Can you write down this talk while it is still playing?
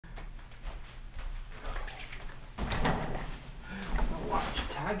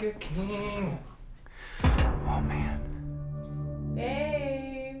Tiger King. Oh man.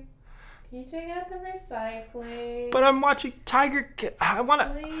 Babe, can you check out the recycling? But I'm watching Tiger King. I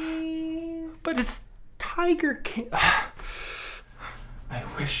wanna. Please. But it's Tiger King. I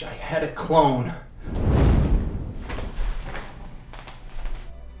wish I had a clone.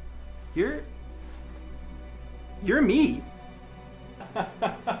 You're me.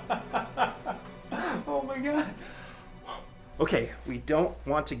 Oh my god. Okay, we don't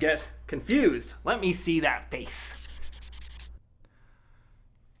want to get confused. Let me see that face.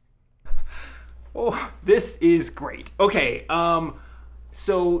 Oh, this is great. Okay,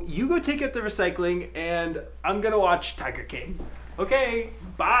 so you go take out the recycling and I'm gonna watch Tiger King. Okay,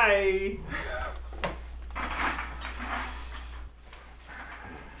 bye.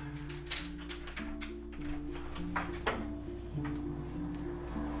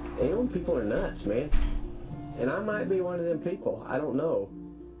 You know, people are nuts, man. And I might be one of them people. I don't know.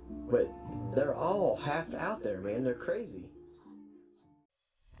 But they're all half out there, man. They're crazy.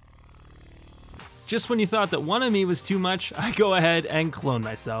 Just when you thought that one of me was too much, I go ahead and clone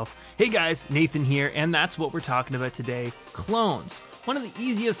myself. Hey guys, Nathan here, and that's what we're talking about today, clones. One of the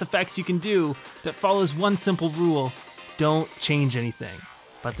easiest effects you can do that follows one simple rule: don't change anything.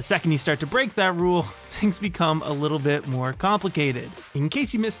 But the second you start to break that rule, things become a little bit more complicated. In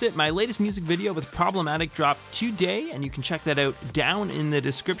case you missed it, my latest music video with Problematic dropped today, and you can check that out down in the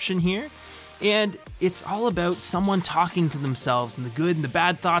description here. And it's all about someone talking to themselves and the good and the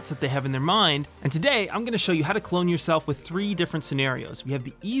bad thoughts that they have in their mind. And today, I'm gonna show you how to clone yourself with 3 different scenarios. We have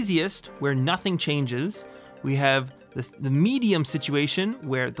the easiest, where nothing changes. We have the medium situation,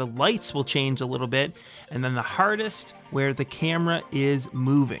 where the lights will change a little bit. And then the hardest, where the camera is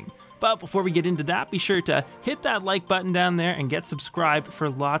moving. But before we get into that, be sure to hit that like button down there and get subscribed for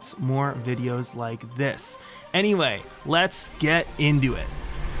lots more videos like this. Anyway, let's get into it.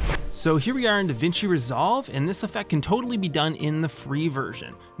 So here we are in DaVinci Resolve, and this effect can totally be done in the free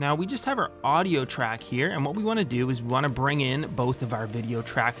version. Now we just have our audio track here, and what we want to do is we want to bring in both of our video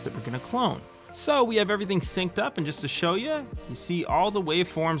tracks that we're going to clone. So we have everything synced up, and just to show you, you see all the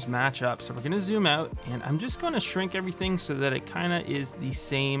waveforms match up. So we're going to zoom out, and I'm just going to shrink everything so that it kind of is the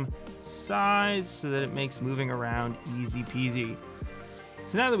same size so that it makes moving around easy peasy.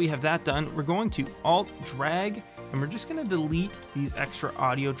 So now that we have that done, we're going to Alt drag, and we're just going to delete these extra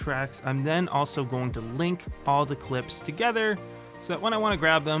audio tracks. I'm then also going to link all the clips together so that when I want to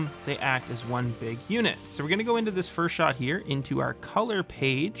grab them, they act as one big unit. So we're going to go into this first shot here, into our color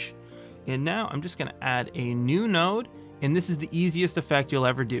page. And now I'm just gonna add a new node, and this is the easiest effect you'll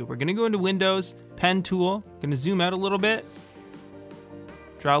ever do. We're gonna go into Windows, Pen Tool, gonna zoom out a little bit,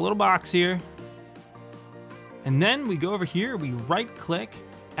 draw a little box here, and then we go over here, we right click,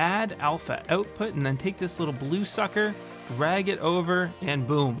 add alpha output, and then take this little blue sucker, drag it over, and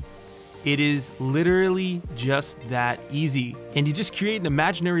boom. It is literally just that easy. And you just create an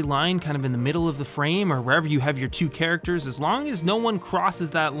imaginary line kind of in the middle of the frame or wherever you have your 2 characters. As long as no one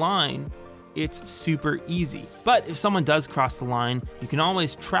crosses that line, it's super easy. But if someone does cross the line, you can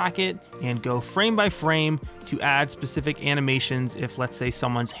always track it and go frame by frame to add specific animations if, let's say,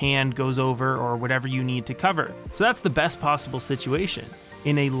 someone's hand goes over or whatever you need to cover. So that's the best possible situation.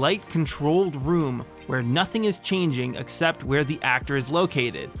 In a light controlled room where nothing is changing except where the actor is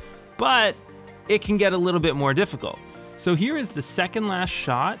located. But it can get a little bit more difficult. So here is the second last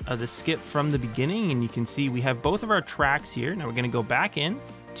shot of the skit from the beginning, and you can see we have both of our tracks here. Now we're gonna go back in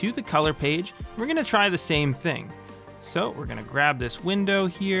to the color page. We're gonna try the same thing. So we're gonna grab this window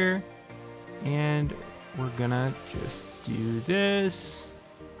here, and we're gonna just do this,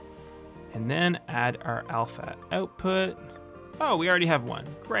 and then add our alpha output. Oh, we already have one,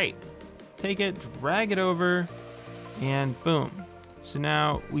 great. Take it, drag it over, and boom. So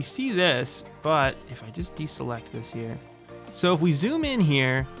now we see this, but if I just deselect this here. So if we zoom in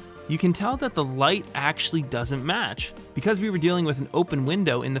here, you can tell that the light actually doesn't match. Because we were dealing with an open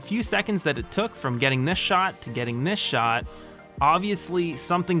window, in the few seconds that it took from getting this shot to getting this shot, obviously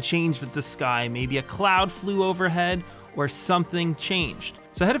something changed with the sky. Maybe a cloud flew overhead or something changed.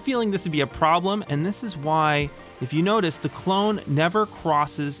 So I had a feeling this would be a problem, and this is why, if you notice, the clone never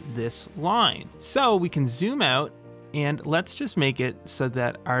crosses this line. So we can zoom out, and let's just make it so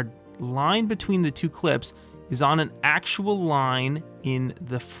that our line between the 2 clips is on an actual line in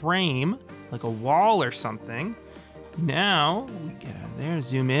the frame, like a wall or something. Now, we get out of there,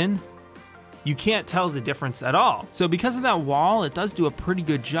 zoom in. You can't tell the difference at all. So because of that wall, it does do a pretty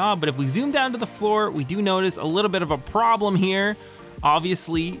good job, but if we zoom down to the floor, we do notice a little bit of a problem here.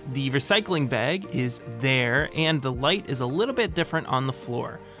 Obviously, the recycling bag is there, and the light is a little bit different on the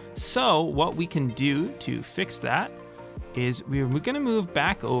floor. So what we can do to fix that, is we're gonna move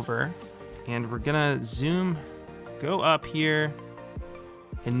back over and we're gonna zoom, go up here.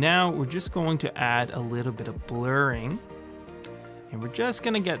 And now we're just going to add a little bit of blurring. And we're just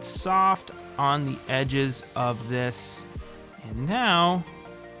gonna get soft on the edges of this. And now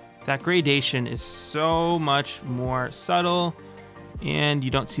that gradation is so much more subtle and you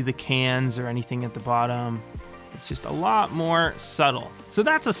don't see the cans or anything at the bottom. It's just a lot more subtle. So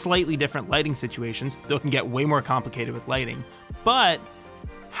that's a slightly different lighting situations, though it can get way more complicated with lighting. But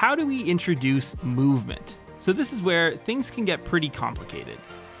how do we introduce movement? So this is where things can get pretty complicated.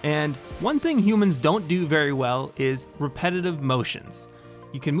 And one thing humans don't do very well is repetitive motions.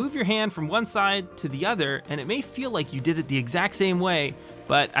 You can move your hand from one side to the other, and it may feel like you did it the exact same way,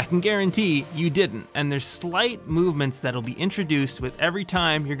 but I can guarantee you didn't. And there's slight movements that'll be introduced with every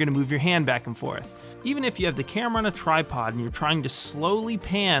time you're gonna move your hand back and forth. Even if you have the camera on a tripod and you're trying to slowly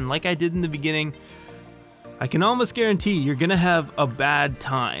pan like I did in the beginning, I can almost guarantee you're gonna have a bad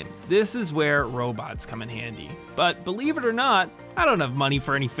time. This is where robots come in handy. But believe it or not, I don't have money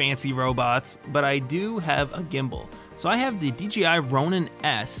for any fancy robots, but I do have a gimbal. So I have the DJI Ronin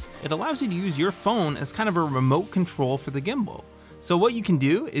S. It allows you to use your phone as kind of a remote control for the gimbal. So what you can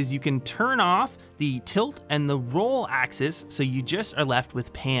do is you can turn off the tilt and the roll axis so you just are left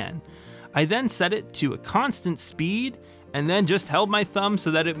with pan. I then set it to a constant speed and then just held my thumb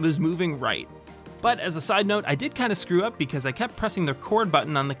so that it was moving right. But as a side note, I did kind of screw up because I kept pressing the record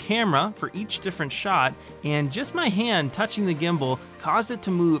button on the camera for each different shot, and just my hand touching the gimbal caused it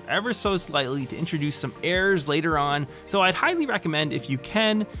to move ever so slightly to introduce some errors later on. So I'd highly recommend, if you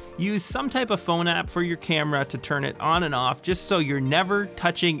can, use some type of phone app for your camera to turn it on and off, just so you're never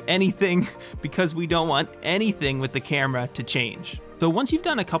touching anything, because we don't want anything with the camera to change. So once you've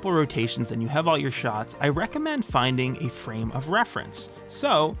done a couple rotations and you have all your shots, I recommend finding a frame of reference.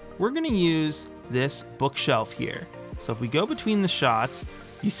 So we're gonna use this bookshelf here. So if we go between the shots,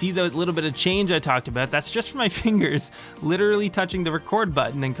 you see the little bit of change I talked about. That's just for my fingers literally touching the record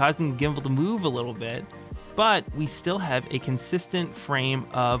button and causing the gimbal to move a little bit. But we still have a consistent frame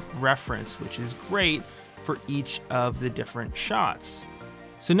of reference, which is great for each of the different shots.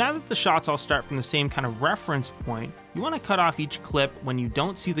 So now that the shots all start from the same kind of reference point, you want to cut off each clip when you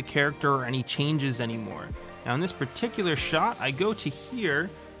don't see the character or any changes anymore. Now in this particular shot, I go to here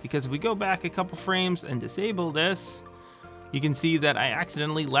because if we go back a couple frames and disable this, you can see that I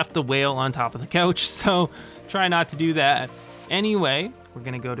accidentally left the whale on top of the couch, so try not to do that. Anyway, we're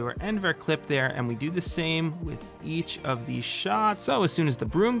gonna go to our end of our clip there, and we do the same with each of these shots. So as soon as the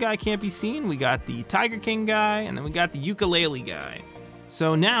broom guy can't be seen, we got the Tiger King guy, and then we got the ukulele guy.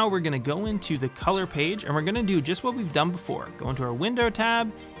 So now we're gonna go into the color page, and we're gonna do just what we've done before. Go into our window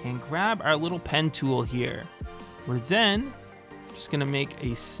tab and grab our little pen tool here. We're then just gonna make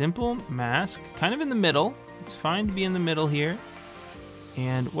a simple mask, kind of in the middle. It's fine to be in the middle here.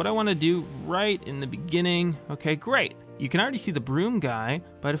 And what I wanna do right in the beginning, okay, great. You can already see the broom guy,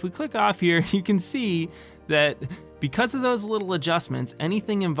 but if we click off here, you can see that because of those little adjustments,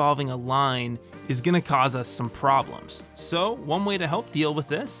 anything involving a line is gonna cause us some problems. So one way to help deal with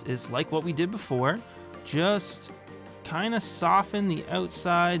this is like what we did before, just kind of soften the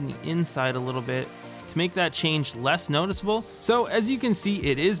outside and the inside a little bit to make that change less noticeable. So as you can see,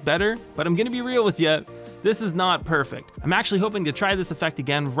 it is better, but I'm gonna be real with you, this is not perfect. I'm actually hoping to try this effect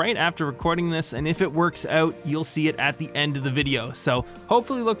again right after recording this, and if it works out, you'll see it at the end of the video. So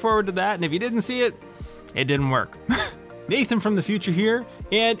hopefully look forward to that, and if you didn't see it, it didn't work. Nathan from the future here,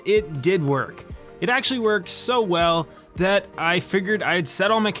 and it did work. It actually worked so well that I figured I'd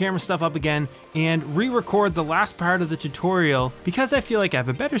set all my camera stuff up again and re-record the last part of the tutorial because I feel like I have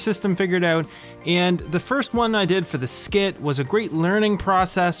a better system figured out. And the first one I did for the skit was a great learning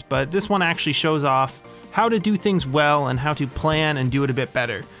process, but this one actually shows off how to do things well and how to plan and do it a bit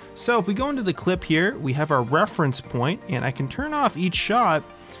better. So if we go into the clip here, we have our reference point, and I can turn off each shot,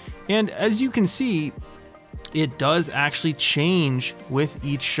 and as you can see, it does actually change with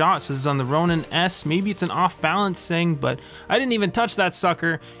each shot. So this is on the Ronin S. Maybe it's an off balance thing, but I didn't even touch that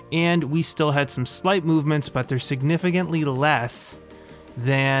sucker, and we still had some slight movements, but they're significantly less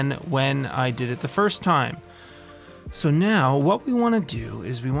than when I did it the first time. So now what we want to do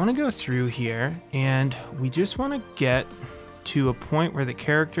is we want to go through here, and we just want to get to a point where the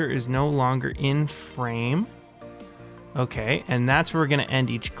character is no longer in frame. Okay, and that's where we're going to end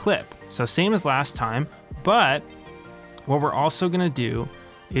each clip. So same as last time, but what we're also going to do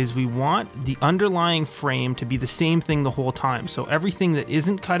is we want the underlying frame to be the same thing the whole time. So everything that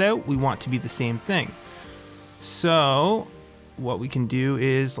isn't cut out, we want to be the same thing. So what we can do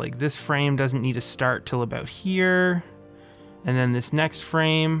is, like, this frame doesn't need to start till about here. And then this next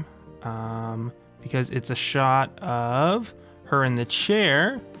frame because it's a shot of her in the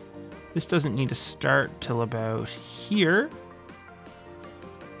chair. This doesn't need to start till about here.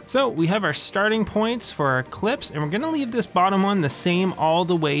 So we have our starting points for our clips, and we're gonna leave this bottom one the same all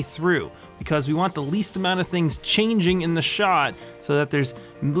the way through because we want the least amount of things changing in the shot so that there's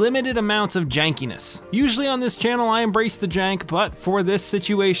limited amounts of jankiness. Usually on this channel I embrace the jank, but for this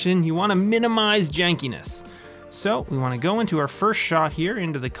situation you wanna minimize jankiness. So we wanna go into our first shot here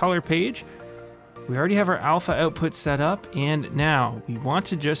into the color page. We already have our alpha output set up, and now we want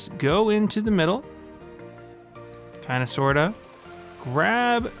to just go into the middle, kinda sorta,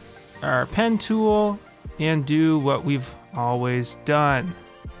 grab our pen tool and do what we've always done.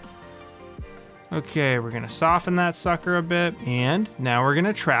 Okay, we're gonna soften that sucker a bit, and now we're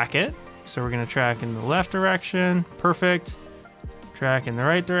gonna track it. So we're gonna track in the left direction, perfect. Track in the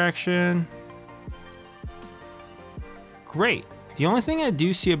right direction. Great. The only thing I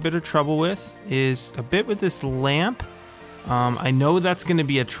do see a bit of trouble with is a bit with this lamp. I know that's gonna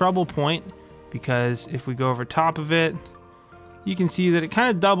be a trouble point because if we go over top of it, you can see that it kind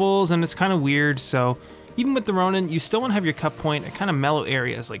of doubles and it's kind of weird. So even with the Ronin, you still want to have your cut point at kind of mellow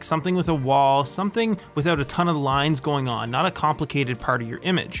areas, like something with a wall, something without a ton of lines going on, not a complicated part of your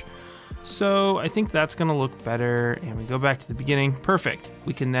image. So I think that's going to look better. And we go back to the beginning. Perfect.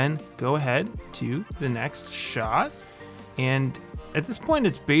 We can then go ahead to the next shot. And at this point,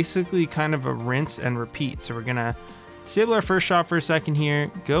 it's basically kind of a rinse and repeat. So we're going to disable our first shot for a second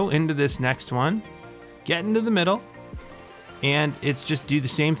here, go into this next one, get into the middle. And it's just do the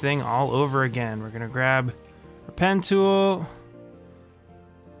same thing all over again. We're gonna grab our pen tool,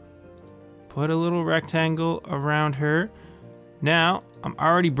 put a little rectangle around her. Now, I'm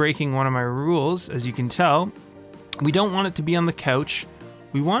already breaking one of my rules, as you can tell. We don't want it to be on the couch.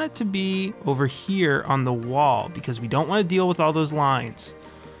 We want it to be over here on the wall because we don't want to deal with all those lines.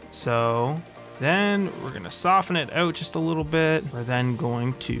 So then we're gonna soften it out just a little bit. We're then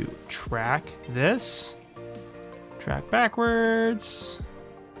going to track this. Track backwards.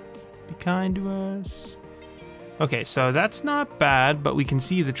 Be kind to us. Okay, so that's not bad, but we can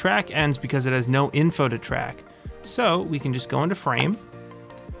see the track ends because it has no info to track. So we can just go into frame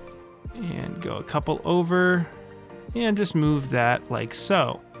and go a couple over and just move that like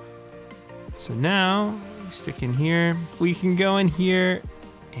so. So now we stick in here. We can go in here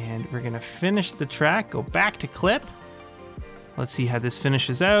and we're gonna finish the track, go back to clip. Let's see how this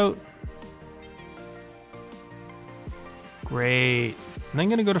finishes out. Great. I'm then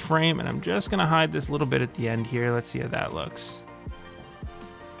gonna go to frame and I'm just gonna hide this little bit at the end here. Let's see how that looks.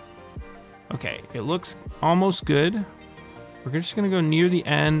 Okay, it looks almost good. We're just gonna go near the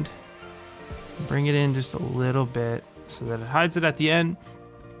end, bring it in just a little bit so that it hides it at the end.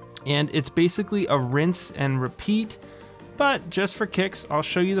 And it's basically a rinse and repeat, but just for kicks, I'll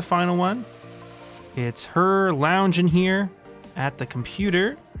show you the final one. It's her lounging here at the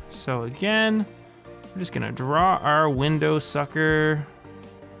computer. So again, we're just gonna draw our window sucker.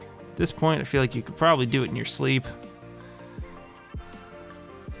 At this point, I feel like you could probably do it in your sleep.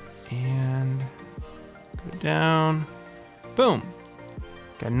 And go down. Boom.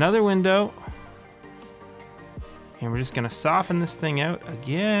 Got another window. And we're just gonna soften this thing out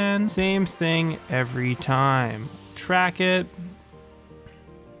again. Same thing every time. Track it.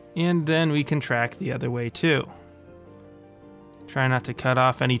 And then we can track the other way too. Try not to cut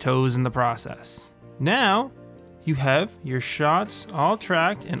off any toes in the process. Now, you have your shots all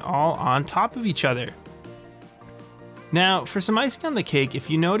tracked and all on top of each other. Now, for some icing on the cake, if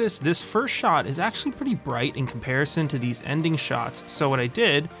you notice, this first shot is actually pretty bright in comparison to these ending shots. So what I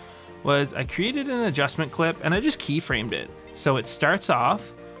did was I created an adjustment clip and I just keyframed it. So it starts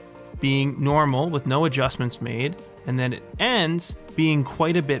off being normal with no adjustments made, and then it ends being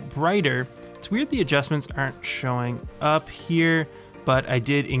quite a bit brighter. It's weird the adjustments aren't showing up here, but I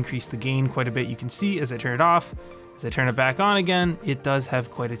did increase the gain quite a bit. You can see as I turn it off, as I turn it back on again, it does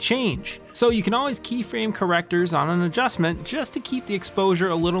have quite a change. So you can always keyframe correctors on an adjustment just to keep the exposure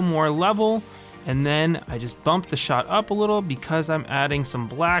a little more level. And then I just bump the shot up a little because I'm adding some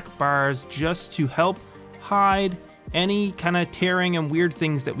black bars just to help hide any kind of tearing and weird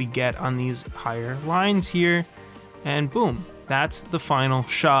things that we get on these higher lines here. And boom, that's the final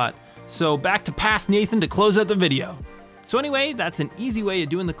shot. So back to past Nathan to close out the video. So anyway, that's an easy way of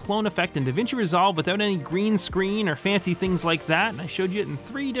doing the clone effect in DaVinci Resolve without any green screen or fancy things like that. And I showed you it in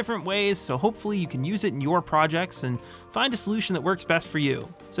 3 different ways, so hopefully you can use it in your projects and find a solution that works best for you.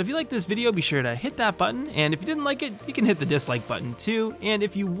 So if you like this video, be sure to hit that button. And if you didn't like it, you can hit the dislike button too. And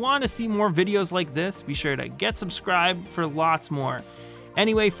if you want to see more videos like this, be sure to get subscribed for lots more.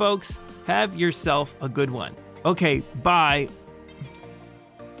 Anyway, folks, have yourself a good one. Okay, bye.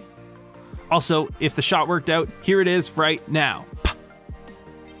 Also, if the shot worked out, here it is right now.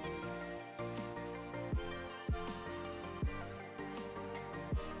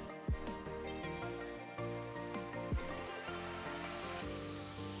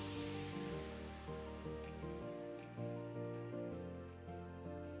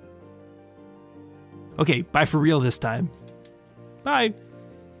 Okay, bye for real this time. Bye.